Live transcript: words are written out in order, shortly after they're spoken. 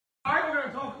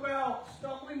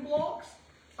stumbling blocks.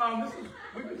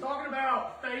 We've been talking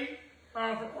about faith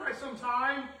for quite some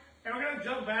time, and we're going to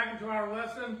jump back into our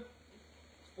lesson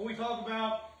when we talk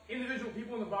about individual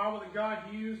people in the Bible that God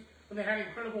used when they had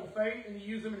incredible faith, and He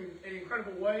used them in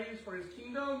incredible ways for His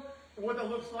kingdom, and what that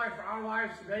looks like for our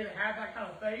lives today to have that kind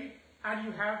of faith. How do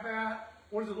you have that?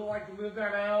 What does it look like to live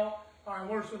that out? And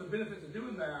what are some of the benefits of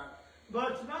doing that?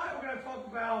 But tonight we're going to talk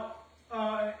about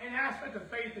an aspect of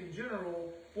faith in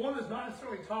general, one that's not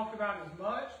necessarily talked about as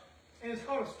much, and it's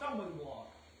called a stumbling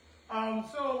block.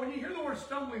 So when you hear the word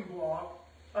stumbling block,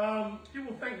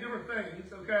 people think different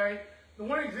things, okay? The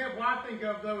one example I think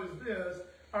of, though, is this.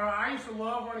 I used to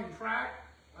love running track.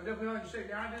 I definitely don't shake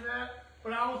now I did that.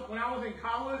 But when I was in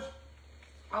college,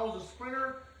 I was a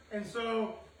sprinter, and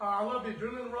so I loved the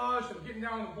adrenaline rush of getting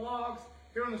down the blocks,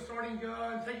 hearing the starting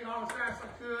gun, taking off as fast as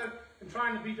I could, and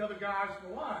trying to beat the other guys to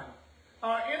the line.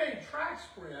 In a track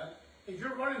sprint, if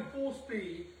you're running full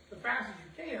speed, the fastest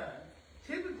you can,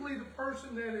 typically the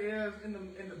person that is in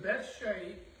the best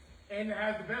shape and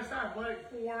has the best athletic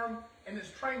form and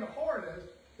is trained the hardest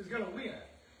is going to win.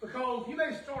 Because you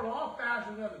may start off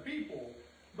faster than other people,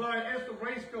 but as the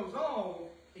race goes on,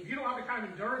 if you don't have the kind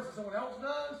of endurance that someone else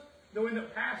does, they'll end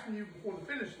up passing you before the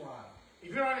finish line.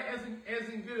 If you're not as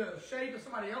in good a shape as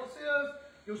somebody else is,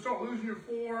 you'll start losing your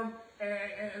form,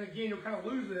 and again, you'll kind of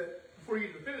lose it before you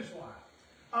get to the finish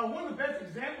line. One of the best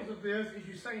examples of this is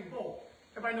Usain Bolt.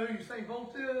 Everybody know who Usain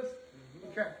Bolt is?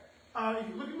 Mm-hmm. Okay. If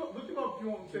you look him up if you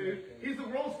want to. He's the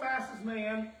world's fastest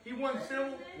man. He won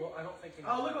several. Well, I don't think he.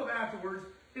 I'll look up afterwards.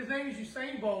 His name is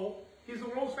Usain Bolt. He's the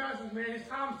world's fastest man. His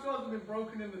time still hasn't been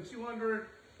broken in the 200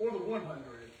 or the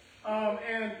 100.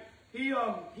 And he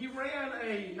ran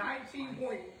a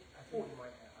 19.4.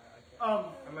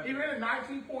 He ran a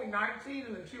 19.19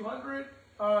 in the 200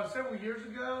 several years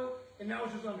ago, and that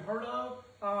was just unheard of.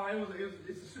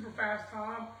 It's a super fast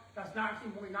time. That's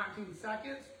 19.19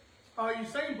 seconds.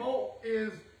 Usain Bolt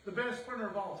is the best sprinter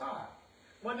of all time.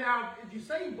 But now, if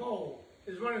Usain Bolt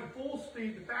is running full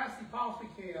speed, the fastest he possibly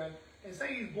can, and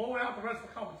say he's blowing out the rest of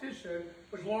the competition,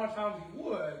 which a lot of times he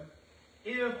would,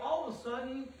 if all of a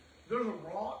sudden there's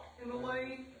a rock in the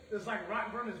lane that's like right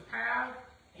in front of his path,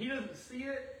 he doesn't see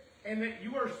it, and that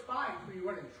you wear spikes when you're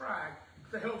running track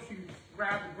that helps you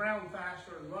grab the ground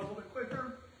faster and run a little bit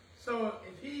quicker. So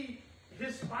if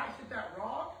his spikes hit that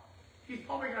rock, he's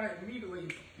probably going to immediately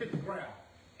hit the ground.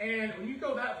 And when you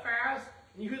go that fast,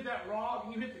 and you hit that rock,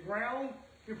 and you hit the ground,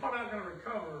 you're probably not going to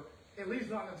recover, at least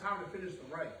not in the time to finish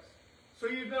the race. So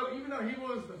even though he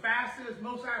was the fastest,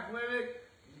 most athletic,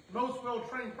 most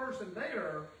well-trained person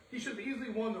there, he should have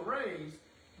easily won the race.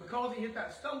 Because he hit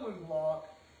that stumbling block,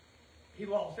 he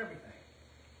lost everything.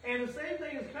 And the same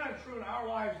thing is kind of true in our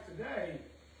lives today,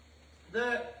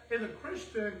 that as a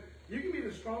Christian, you can be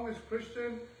the strongest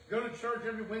Christian, go to church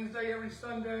every Wednesday, every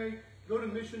Sunday, go to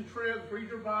mission trips, read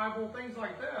your Bible, things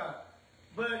like that.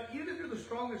 But even if you're the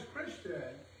strongest Christian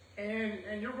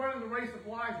and you're running the race of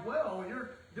life well and you're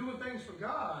doing things for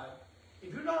God,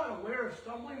 if you're not aware of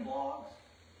stumbling blocks,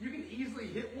 you can easily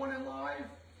hit one in life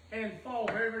and fall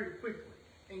very, very quickly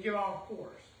and get off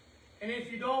course. And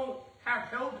if you don't have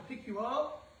help to pick you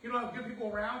up, you don't have good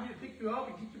people around you to pick you up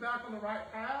and keep you back on the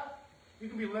right path, you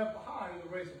can be left behind in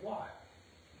the race of life.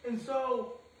 And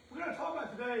so we're going to talk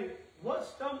about today, what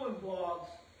stumbling blocks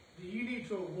do you need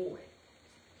to avoid?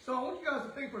 So I want you guys to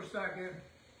think for a second,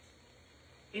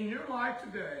 in your life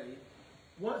today,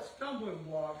 what stumbling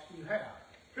blocks do you have?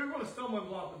 Here's what a stumbling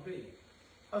block would be.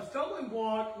 A stumbling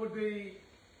block would be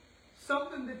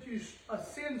something a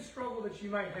sin struggle that you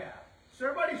may have. So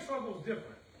everybody's struggle is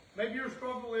different. Maybe your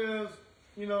struggle is,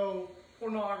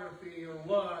 pornography or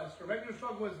lust, or maybe your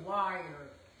struggle is lying or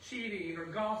cheating or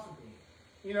gossiping.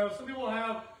 Some people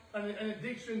have an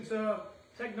addiction to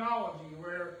technology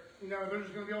where, they're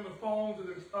just going to be on their phones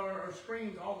or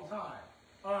screens all the time.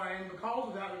 And because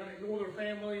of that, they're going to ignore their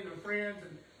family and their friends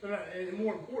and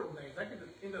more important things. That could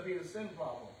end up being a sin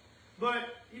problem.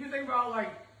 But you can think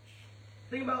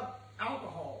about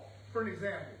alcohol, for an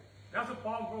example. That's a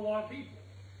problem for a lot of people.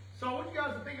 So I want you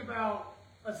guys to think about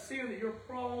a sin that you're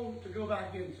prone to go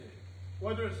back into.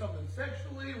 Whether it's something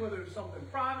sexually, whether it's something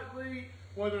privately,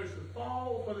 whether it's your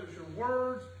fault, whether it's your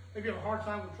words, maybe you have a hard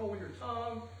time controlling your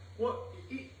tongue.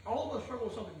 All of us struggle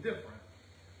with something different.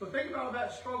 But think about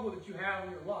that struggle that you have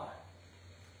in your life.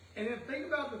 And then think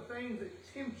about the things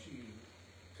that tempt you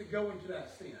to go into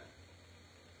that sin.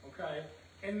 Okay?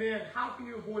 And then how can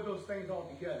you avoid those things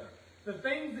altogether? The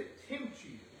things that tempt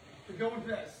you to go into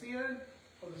that sin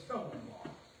are the stumbling blocks.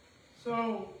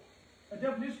 So a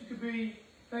definition could be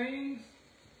things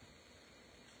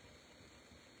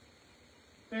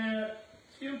that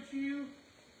tempt you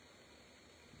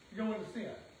to go into avoid sin.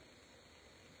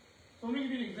 So let me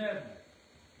give you an example.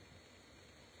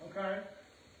 Okay?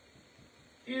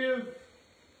 If,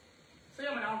 say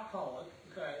I'm an alcoholic,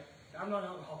 okay? Now, I'm not an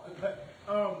alcoholic, but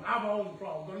I have my own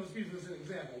problems. I'm just using this as an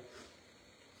example.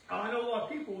 I know a lot of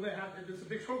people that have, it's a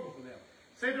big struggle for them.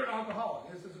 Say they're an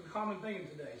alcoholic. This is a common thing in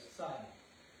today's society.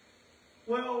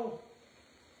 Well,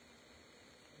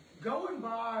 going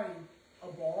by a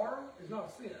bar is not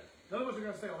a sin. In other words, are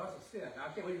going to say, oh, that's a sin.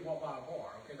 I can't believe you walk by a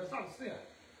bar. Okay, that's not a sin.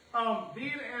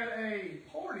 Being at a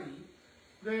party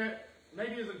that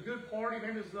maybe is a good party,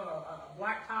 maybe it's a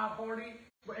black tie party,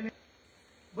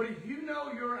 but if you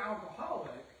know you're an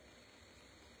alcoholic,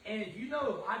 and if you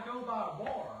know if I go by a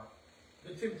bar,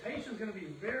 the temptation is going to be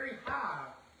very high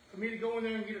for me to go in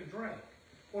there and get a drink.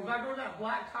 Or if I go to that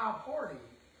black tie party,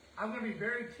 I'm going to be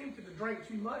very tempted to drink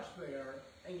too much there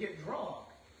and get drunk.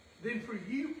 Then for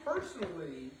you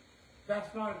personally,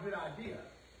 that's not a good idea.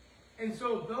 And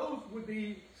so those would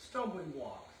be stumbling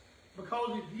blocks.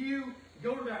 Because if you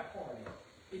go to that party,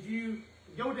 if you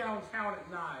go downtown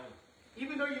at night,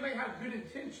 even though you may have good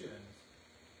intentions,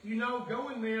 you know,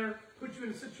 going there puts you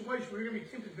in a situation where you're going to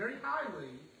be tempted very highly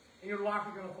and you're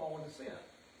likely going to fall into sin.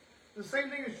 The same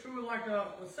thing is true like a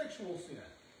sexual sin.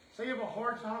 Say you have a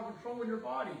hard time controlling your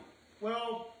body.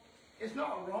 Well, it's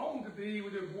not wrong to be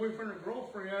with your boyfriend or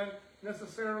girlfriend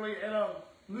necessarily at a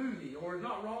movie, or it's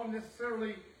not wrong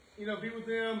necessarily, you know, be with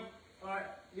them,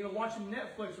 you know, watching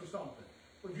Netflix or something.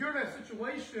 But if you're in a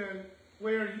situation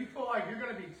where you feel like you're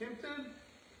going to be tempted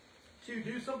to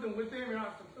do something with them you're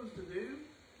not supposed to do,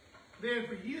 then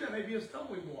for you that may be a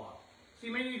stumbling block. So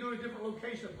you may need to go to a different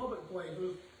location, a public place,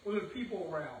 where there's people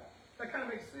around. That kind of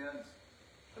makes sense?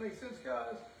 That makes sense,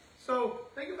 guys? So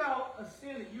think about a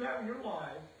sin that you have in your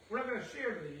life. We're not going to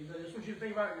share these. I just want you to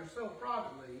think about it yourself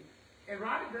privately. And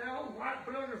write it down.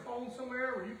 Put it on your phone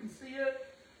somewhere where you can see it.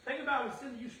 Think about a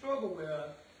sin that you struggle with.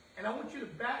 And I want you to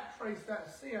backtrace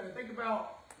that sin and think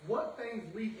about what things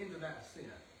lead into that sin.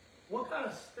 What kind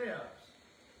of steps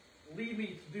lead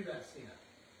me to do that sin?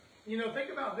 You know,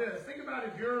 think about this. Think about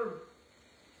if you're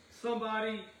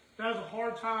somebody that has a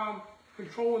hard time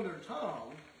controlling their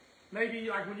tongue. Maybe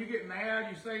like when you get mad,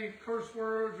 you say curse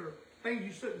words or things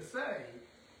you shouldn't say.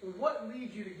 Well, what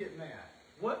leads you to get mad?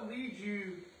 What leads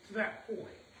you to that point?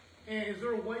 And is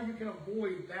there a way you can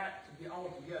avoid that to be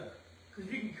altogether? Because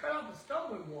if you can cut out the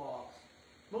stumbling blocks,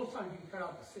 most times you can cut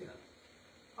out the sin.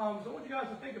 So I want you guys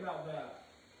to think about that.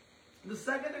 The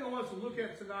second thing I want us to look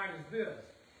at tonight is this.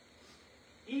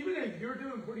 Even if you're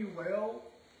doing pretty well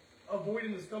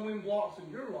avoiding the stumbling blocks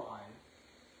in your life,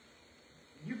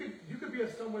 you could be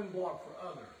a stumbling block for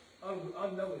others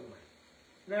unknowingly.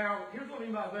 Now, here's what I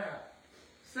mean by that.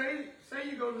 Say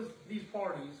you go to these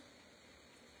parties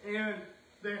and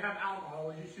they have alcohol.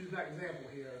 Let's just use that example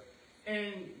here.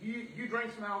 And you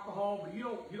drink some alcohol, but you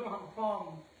don't have a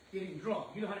problem getting drunk.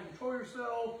 You know how to control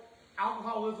yourself.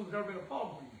 Alcoholism's never been a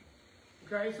problem for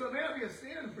you. Okay, so it may not be a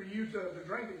sin for you to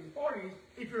drink at these parties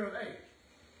if you're of age.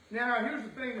 Now, here's the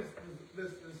thing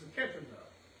this is a catcher though.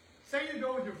 Say you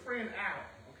go with your friend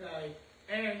Adam, okay?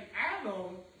 And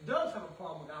Adam does have a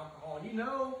problem with alcohol. You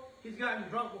know he's gotten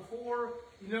drunk before.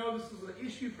 You know this is an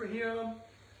issue for him.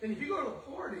 And if you go to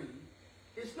a party,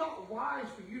 it's not wise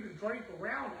for you to drink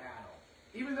around Adam.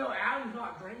 Even though Adam's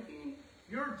not drinking,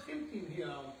 you're tempting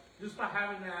him just by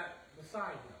having that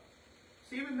beside him.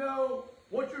 So even though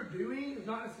what you're doing is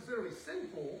not necessarily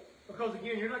sinful, because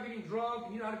again, you're not getting drunk,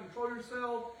 and you know how to control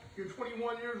yourself, you're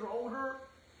 21 years or older,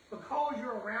 because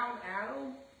you're around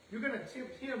Adam, you're going to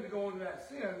tempt him to go into that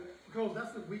sin because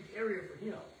that's the weak area for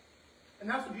him. And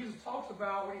that's what Jesus talks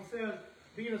about when he says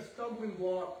being a stumbling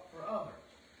block for others.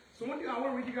 So I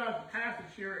want to read you guys a passage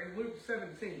here in Luke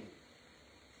 17.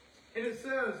 And it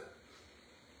says,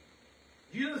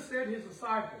 Jesus said to his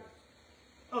disciples,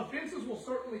 offenses will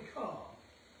certainly come,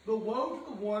 but woe to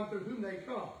the one through whom they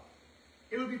come.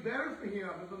 It would be better for him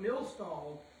if a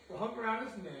millstone were hung around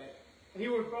his neck and he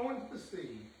were thrown into the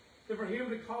sea, than for him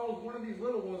to cause one of these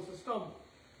little ones to stumble.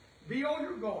 Be on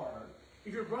your guard.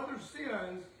 If your brother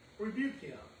sins, rebuke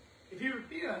him. If he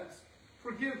repents,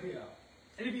 forgive him.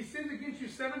 And if he sins against you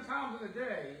 7 times in a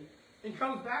day and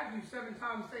comes back to you 7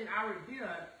 times saying, I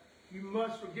repent, you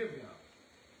must forgive him.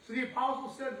 So the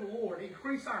apostle said to the Lord,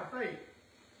 increase our faith.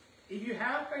 If you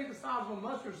have faith the size of a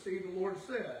mustard seed, the Lord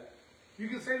said, you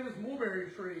can say to this mulberry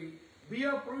tree, be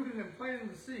uprooted and planted in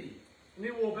the sea, and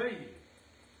it will obey you.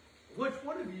 Which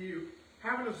one of you,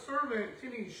 having a servant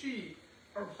tending sheep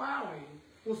or plowing,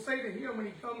 will say to him when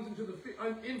he comes in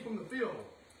from the field,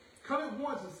 come at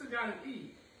once and sit down and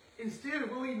eat? Instead,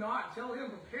 will he not tell him,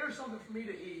 prepare something for me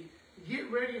to eat, get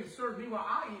ready and serve me while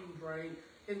I eat and drink?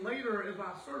 and later as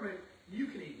my servant, you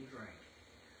can eat and drink.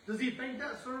 Does he thank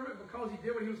that servant because he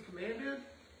did what he was commanded?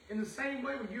 In the same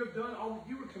way, when you have done all that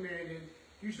you were commanded,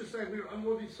 you should say, we are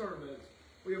unworthy servants.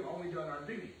 We have only done our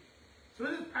duty. So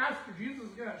in this passage, Jesus is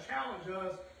going to challenge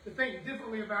us to think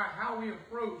differently about how we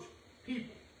approach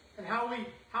people and how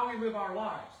we live our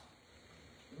lives.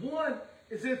 One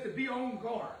is to be on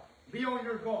guard. Be on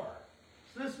your guard.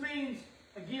 So this means,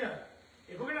 again,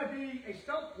 if we're going to be a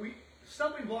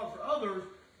stumbling block for others,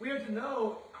 we have to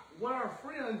know what our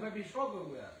friends might be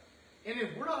struggling with. And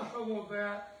if we're not struggling with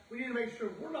that, we need to make sure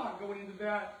we're not going into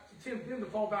that to tempt them to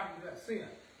fall back into that sin.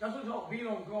 That's what it's called being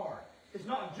on guard. It's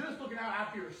not just looking out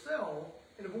after yourself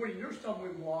and avoiding your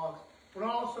stumbling blocks, but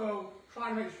also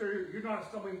trying to make sure you're not a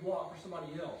stumbling block for somebody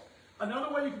else.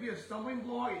 Another way you can be a stumbling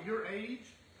block at your age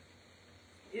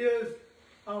is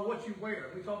what you wear.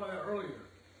 We talked about that earlier.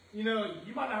 You know,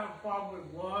 you might not have a problem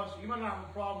with lust, you might not have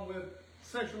a problem with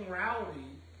sexual morality,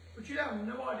 but you have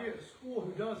no idea at school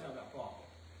who does have that problem.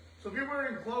 So if you're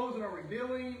wearing clothes that are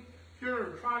revealing, if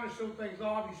you're trying to show things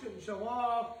off you shouldn't show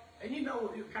off, and you know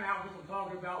what kind of outfits I'm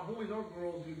talking about, boys or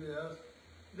girls do this,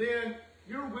 then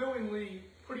you're willingly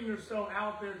putting yourself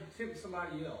out there to tempt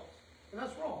somebody else. And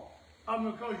that's wrong.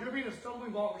 Because you're being a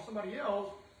stumbling block for somebody else,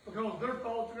 because their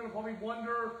thoughts are going to probably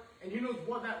wonder, and who knows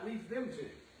what that leads them to.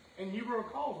 And you were a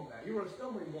cause of that. You were a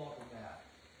stumbling block of that.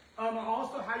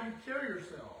 Also, how you carry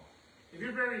yourself. If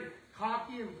you're very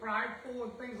cocky and prideful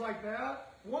and things like that,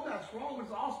 one, that's wrong, but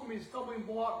it's also going to be a stumbling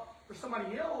block for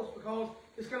somebody else because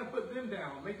it's going to put them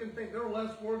down, make them think they're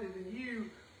less worthy than you.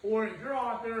 Or if you're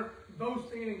out there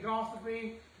boasting and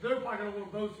gossiping, they're probably going to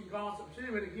want to boast and gossip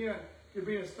too. And again, you're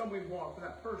being a stumbling block for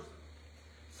that person.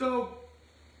 So,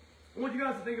 I want you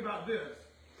guys to think about this.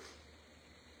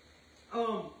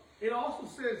 It also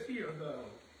says here, though,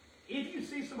 if you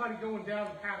see somebody going down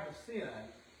the path of sin,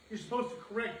 you're supposed to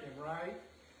correct them, right?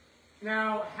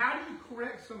 Now, how do you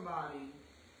correct somebody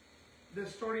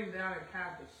that's starting down a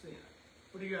path of sin?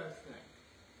 What do you guys think?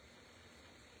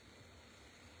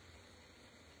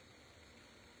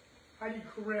 How do you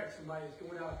correct somebody that's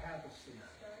going down a path of sin?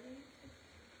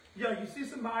 Yeah, you see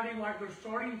somebody like they're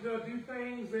starting to do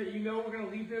things that you know are going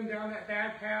to lead them down that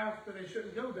bad path that they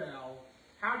shouldn't go down.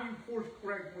 How do you course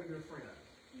correct one of your friends?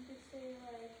 You could say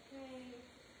like, hey,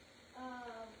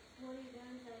 what are you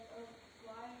doing? Like, oh,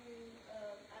 why are you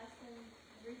asking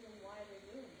the reason why they're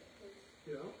doing it?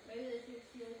 Because maybe they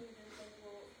feel like you're just like,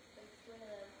 well, explain to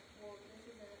them, well, this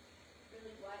isn't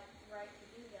really right to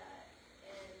do that,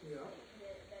 and it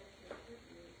eventually hurt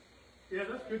you. Yeah,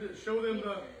 that's good to show them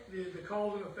the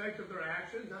cause and effect of their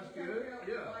actions. That's good.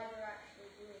 Yeah. Why they're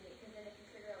actually doing it, because then if you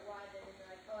figure out why, then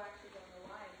they're like, oh, I actually don't know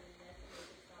why I'm doing this, and they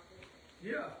just stop doing it.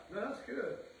 Yeah, no, that's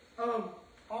good.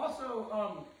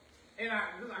 Also, and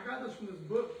I got this from this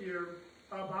book here,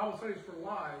 Bible Studies for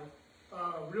Life,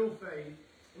 Real Faith,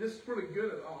 and this is pretty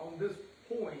good on this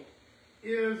point,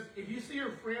 is if you see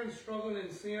your friends struggling in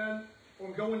sin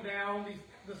or going down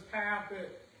this path that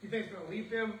you think is going to lead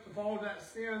them to fall into that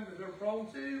sin that they're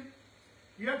prone to,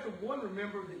 you have to, one,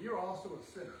 remember that you're also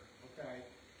a sinner, okay?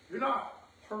 You're not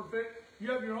perfect.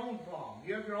 You have your own problems.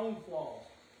 You have your own flaws.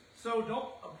 So don't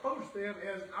approach them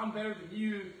as, I'm better than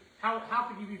you. How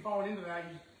could you be falling into that?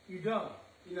 You don't.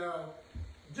 You know,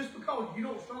 just because you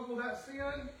don't struggle with that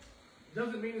sin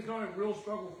doesn't mean it's not a real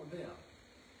struggle for them.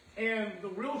 And the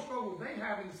real struggle they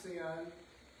have in sin,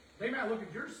 they might look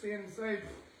at your sin and say,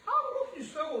 how can you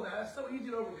struggle with that? It's so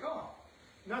easy to overcome.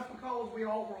 And that's because we're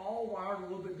all wired a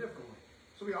little bit differently.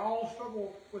 So we all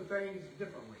struggle with things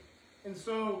differently. And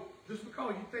so just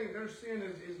because you think their sin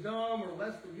is dumb or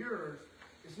less than yours,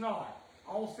 it's not.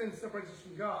 All sin separates us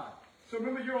from God. So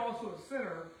remember, you're also a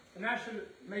sinner, and that should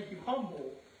make you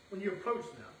humble when you approach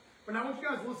them. But now I want you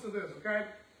guys to listen to this, okay?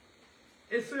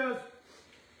 It says,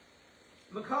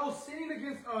 because sinning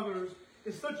against others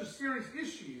is such a serious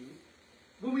issue,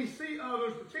 when we see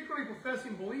others, particularly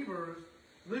professing believers,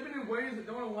 living in ways that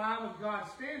don't align with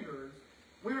God's standards,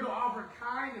 we are to offer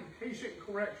kind and patient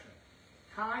correction.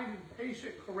 Kind and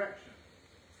patient correction.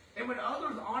 And when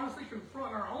others honestly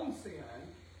confront our own sin,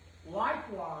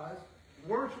 likewise,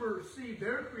 we're to receive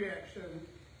their correction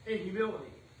in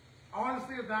humility,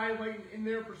 honestly evaluating in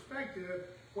their perspective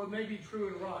what may be true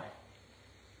and right.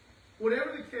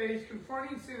 Whatever the case,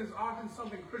 confronting sin is often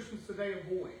something Christians today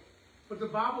avoid. But the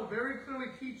Bible very clearly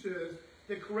teaches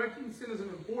that correcting sin is an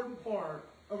important part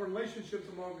of relationships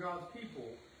among God's people.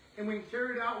 And when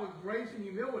carried out with grace and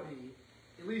humility,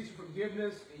 it leads to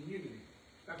forgiveness and unity.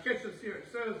 Now catch this here. It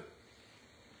says,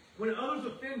 when others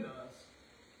offend us,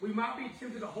 we might be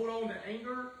tempted to hold on to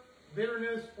anger,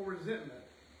 bitterness, or resentment.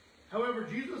 However,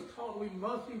 Jesus taught we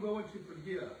must be willing to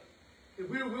forgive. If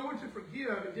we are willing to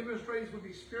forgive, it demonstrates we've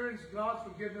experienced God's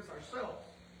forgiveness ourselves.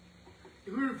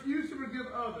 If we refuse to forgive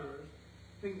others,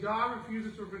 then God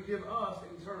refuses to forgive us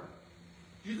in turn.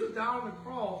 Jesus died on the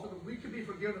cross so that we could be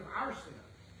forgiven of our sins.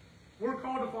 We're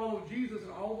called to follow Jesus in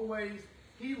all the ways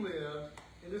he lived,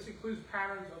 and this includes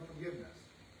patterns of forgiveness.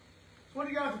 So I want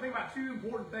you guys to think about two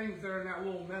important things there in that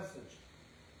little message.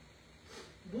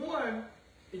 One,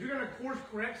 if you're going to course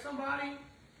correct somebody,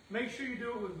 make sure you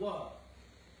do it with love.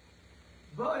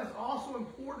 But it's also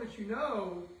important that you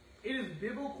know it is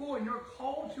biblical and you're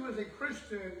called to, as a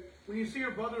Christian, when you see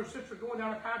your brother or sister going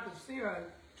down a path of sin,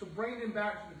 to bring them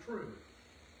back to the truth.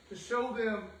 To show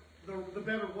them the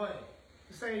better way.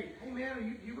 To say, hey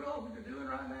man, you realize what you're doing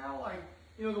right now? Like,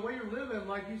 you know, the way you're living,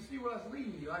 like, you see where that's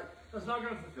leading you. Like, that's not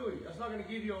going to fulfill you. That's not going to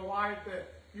give you a life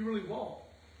that you really want.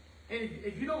 And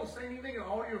if you don't say anything to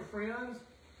all your friends,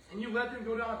 and you let them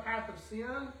go down a path of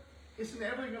sin, it's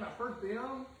inevitably going to hurt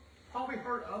them, probably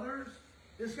hurt others.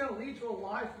 It's going to lead to a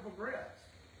life of regrets.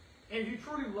 And if you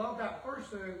truly love that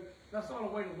person, that's not a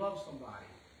way to love somebody.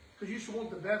 Because you should want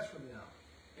the best for them.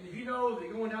 And if you know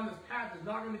that going down this path is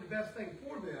not going to be the best thing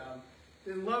for them,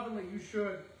 then lovingly you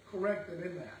should correct them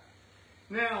in that.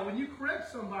 Now, when you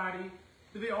correct somebody,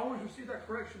 do they always receive that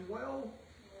correction well?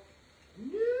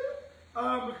 Yeah.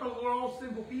 Because we're all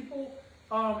simple people,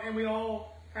 and we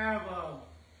all have,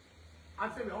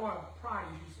 I'd say we all have pride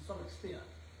issues to some extent.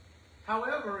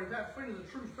 However, if that friend is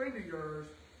a true friend of yours,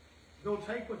 they'll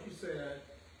take what you said,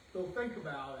 they'll think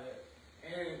about it,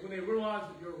 and when they realize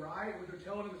that you're right, what you're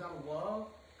telling them is out of love,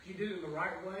 because you did it in the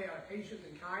right way, out of patience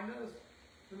and kindness,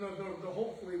 then they'll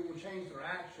hopefully will change their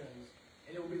actions,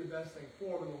 and it will be the best thing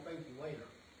for them, and they'll thank you later.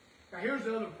 Now, here's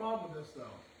the other problem with this,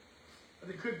 though.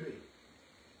 And it could be.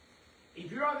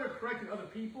 If you're out there correcting other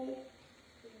people,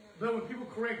 but when people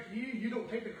correct you, you don't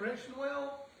take the correction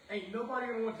well, ain't nobody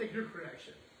going to want to take your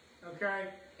correction. Okay?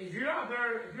 If you're out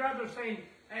there saying,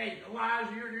 hey,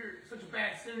 Elijah, you're such a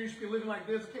bad sinner, you should be living like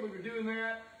this, I can't believe you're doing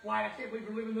that. Why? I can't believe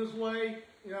you're living this way.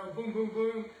 You know, boom, boom,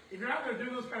 boom. If you're out there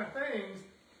doing those kind of things,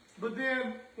 but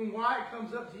then when Wyatt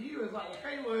comes up to you, it's like, well,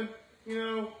 Caleb, you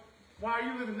know, why are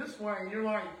you living this way? And you're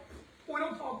like, boy,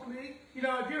 don't talk to me. You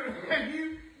know, if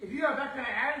you have that kind of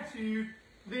attitude,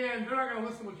 then they're not going to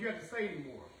listen to what you have to say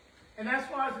anymore. And that's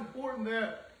why it's important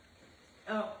that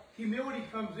humility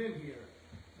comes in here.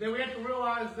 That we have to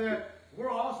realize that we're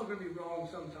also going to be wrong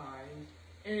sometimes.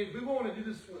 And if we want to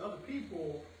do this with other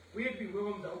people, we have to be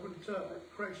willing to open to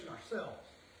correction ourselves.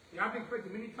 You know, I've been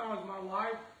corrected many times in my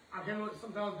life. I've handled it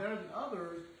sometimes better than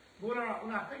others. But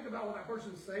when I think about what that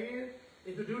person's saying,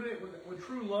 if they're doing it with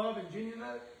true love and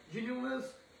genuineness,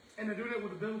 and they're doing it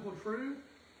with the biblical truth,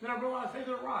 then I realize, hey,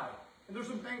 they're right. And there's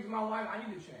some things in my life I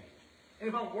need to change. And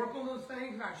if I work on those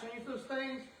things and I change those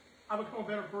things, I become a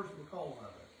better person because of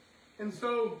it. And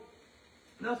so,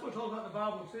 that's what talks about in the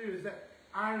Bible too, is that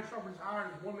iron sharpens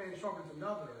iron as one man sharpens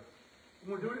another.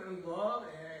 When we're doing it in love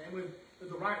and with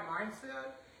the right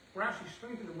mindset, we're actually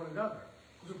strengthening one another.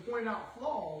 Because we're pointing out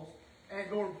flaws,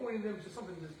 and we're pointing them to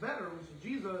something that's better, which is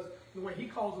Jesus, the way he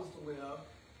calls us to live.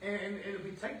 And if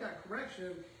we take that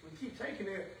correction, we keep taking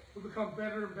it, we become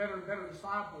better and better and better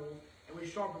disciples, and we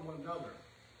sharpen one another.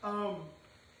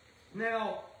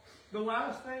 Now, the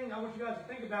last thing I want you guys to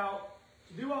think about,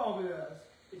 to do all this,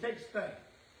 it takes faith.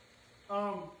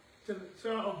 To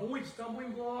avoid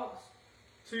stumbling blocks,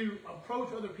 to approach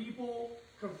other people,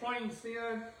 confronting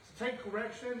sin, to take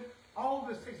correction, all of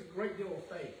this takes a great deal of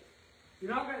faith.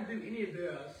 You're not going to do any of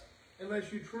this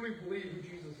unless you truly believe who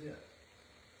Jesus is.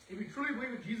 If you truly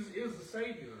believe that Jesus is the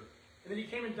Savior, and that he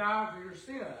came and died for your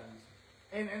sins,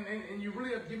 and you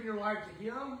really have given your life to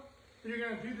him, then you're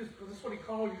going to do this because this is what he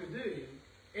called you to do.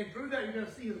 And through that, you're going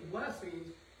to see his blessings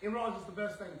and realize it's the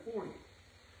best thing for you.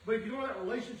 But if you don't have that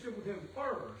relationship with him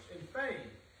first, in faith,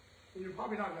 then you're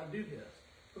probably not going to do this.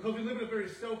 Because we live in a very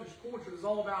selfish culture. It's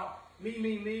all about me,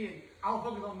 and I'll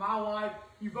focus on my life,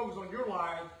 you focus on your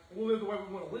life, and we'll live the way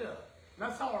we want to live. And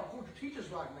that's how our culture teaches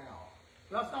right now.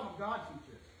 But that's not what God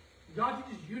teaches. God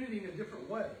teaches unity in a different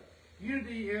way.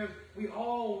 Unity is we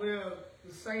all live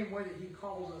the same way that he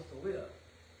calls us to live.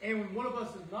 And when one of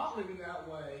us is not living that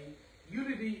way,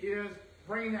 unity is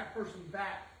bringing that person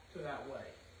back to that way.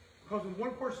 Because when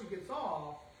one person gets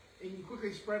off, it can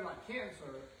quickly spread like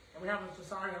cancer, and we have a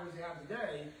society as we have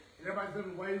today, and everybody's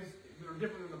living ways that are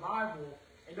different than the Bible,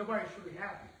 and nobody's truly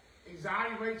happy.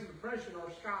 Anxiety rates and depression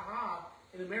are sky high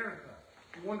in America.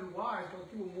 You wonder why? It's because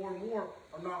people more and more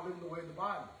are not living the way of the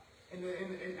Bible. And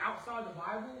outside the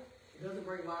Bible, it doesn't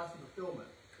bring lasting fulfillment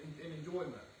and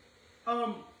enjoyment.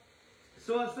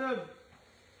 So I said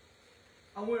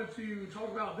I wanted to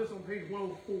talk about this on page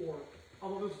 104.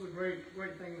 Although this is a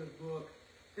great thing in this book.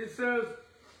 It says,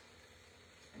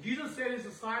 Jesus said his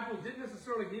disciples didn't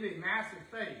necessarily need a massive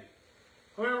faith.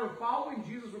 However, following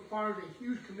Jesus requires a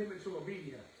huge commitment to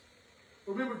obedience.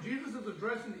 Remember, Jesus is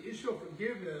addressing the issue of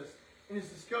forgiveness in his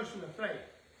discussion of faith.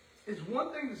 It's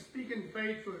one thing to speak in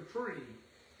faith to a tree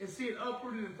and see it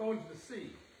uprooted and thrown into the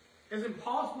sea. As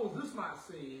impossible as this might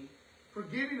seem,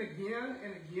 forgiving again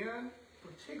and again,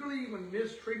 particularly when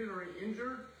mistreated or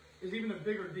injured, is even a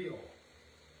bigger deal.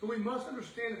 But we must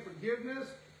understand that forgiveness,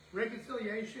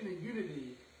 reconciliation, and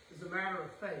unity is a matter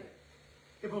of faith.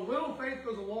 If a little faith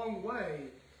goes a long way,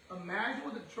 imagine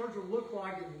what the church would look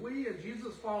like if we, as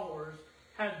Jesus' followers,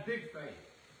 had big faith.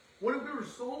 What if we were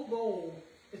so bold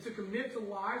as to commit to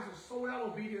lives of sold-out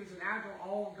obedience and act on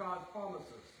all of God's promises?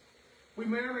 We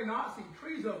may or may not see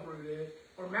trees uprooted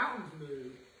or mountains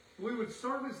moved. We would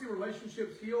certainly see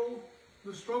relationships healed,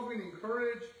 the struggling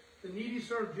encouraged, the needy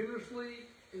served generously,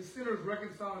 and sinners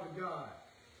reconciled to God.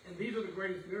 And these are the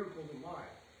greatest miracles in life.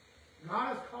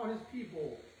 God has called his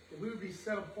people that we would be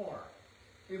set apart.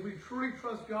 And if we truly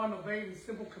trust God and obey his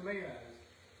simple commands,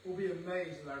 we'll be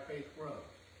amazed as our faith grows.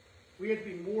 We have to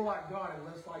be more like God and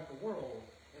less like the world,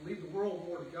 and leave the world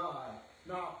more to God,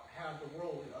 not have the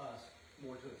world and us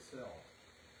more to itself.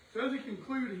 So as we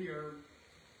conclude here,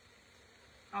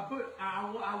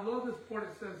 I love this part it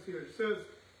says here. It says,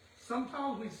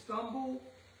 sometimes we stumble,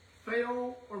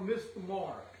 fail, or miss the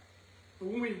mark. But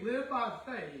when we live by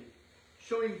faith,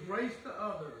 showing grace to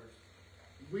others,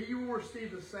 we will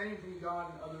receive the same from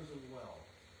God and others as well.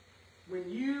 When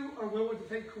you are willing to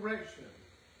take correction,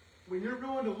 when you're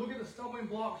willing to look at the stumbling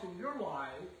blocks in your life,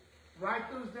 write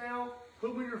those down,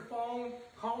 put them in your phone,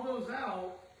 call those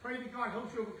out, pray that God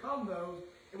helps you overcome those,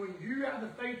 and when you have the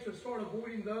faith to start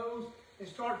avoiding those and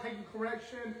start taking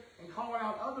correction and calling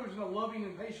out others in a loving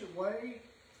and patient way,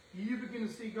 you begin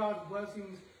to see God's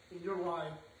blessings in your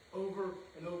life over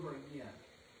and over again.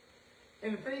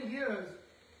 And the thing is,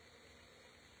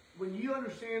 when you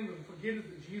understand the forgiveness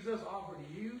that Jesus offered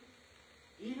you,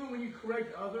 even when you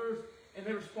correct others and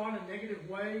they respond in a negative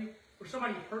way, or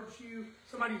somebody hurts you,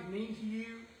 somebody's mean to you,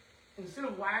 instead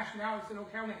of lashing out and saying,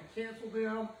 okay, I'm going to cancel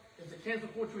them, it's a cancel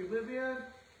culture we live in,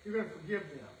 you're going to forgive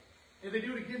them. If they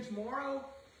do it again tomorrow,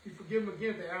 you forgive them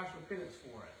again if they ask repentance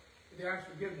for it, if they ask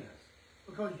forgiveness.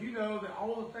 Because you know that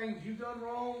all the things you've done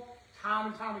wrong, time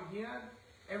and time again,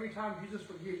 every time Jesus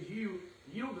forgives you,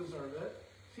 you don't deserve it.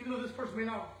 So even though this person may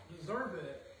not deserve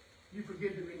it, you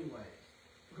forgive them anyways.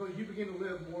 Because you begin to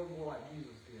live more and more like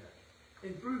Jesus did.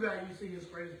 And through that, you see his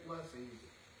greatest blessings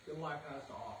that life has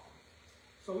to offer.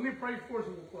 So let me pray for us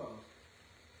and we'll close.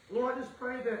 Lord, I just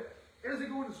pray that as they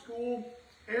go into school,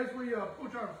 as we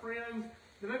approach our friends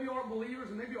that maybe aren't believers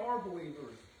and maybe are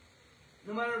believers,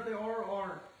 no matter if they are or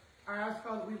aren't, I ask,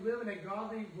 God, that we live in a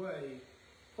godly way,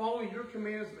 following your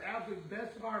commands to the absolute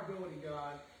best of our ability,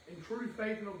 God, in true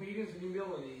faith and obedience and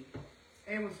humility.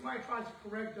 And when somebody tries to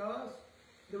correct us,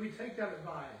 that we take that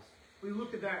advice. We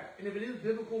look at that. And if it is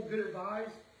biblical, good advice,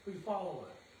 we follow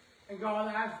it. And God,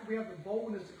 I ask that we have the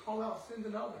boldness to call out sins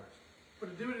in others,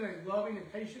 but to do it in a loving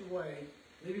and patient way,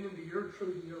 leading them to your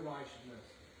truth and your righteousness.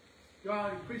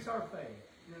 God, increase our faith.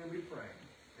 In your name we pray.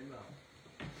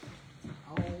 Amen.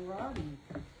 All righty.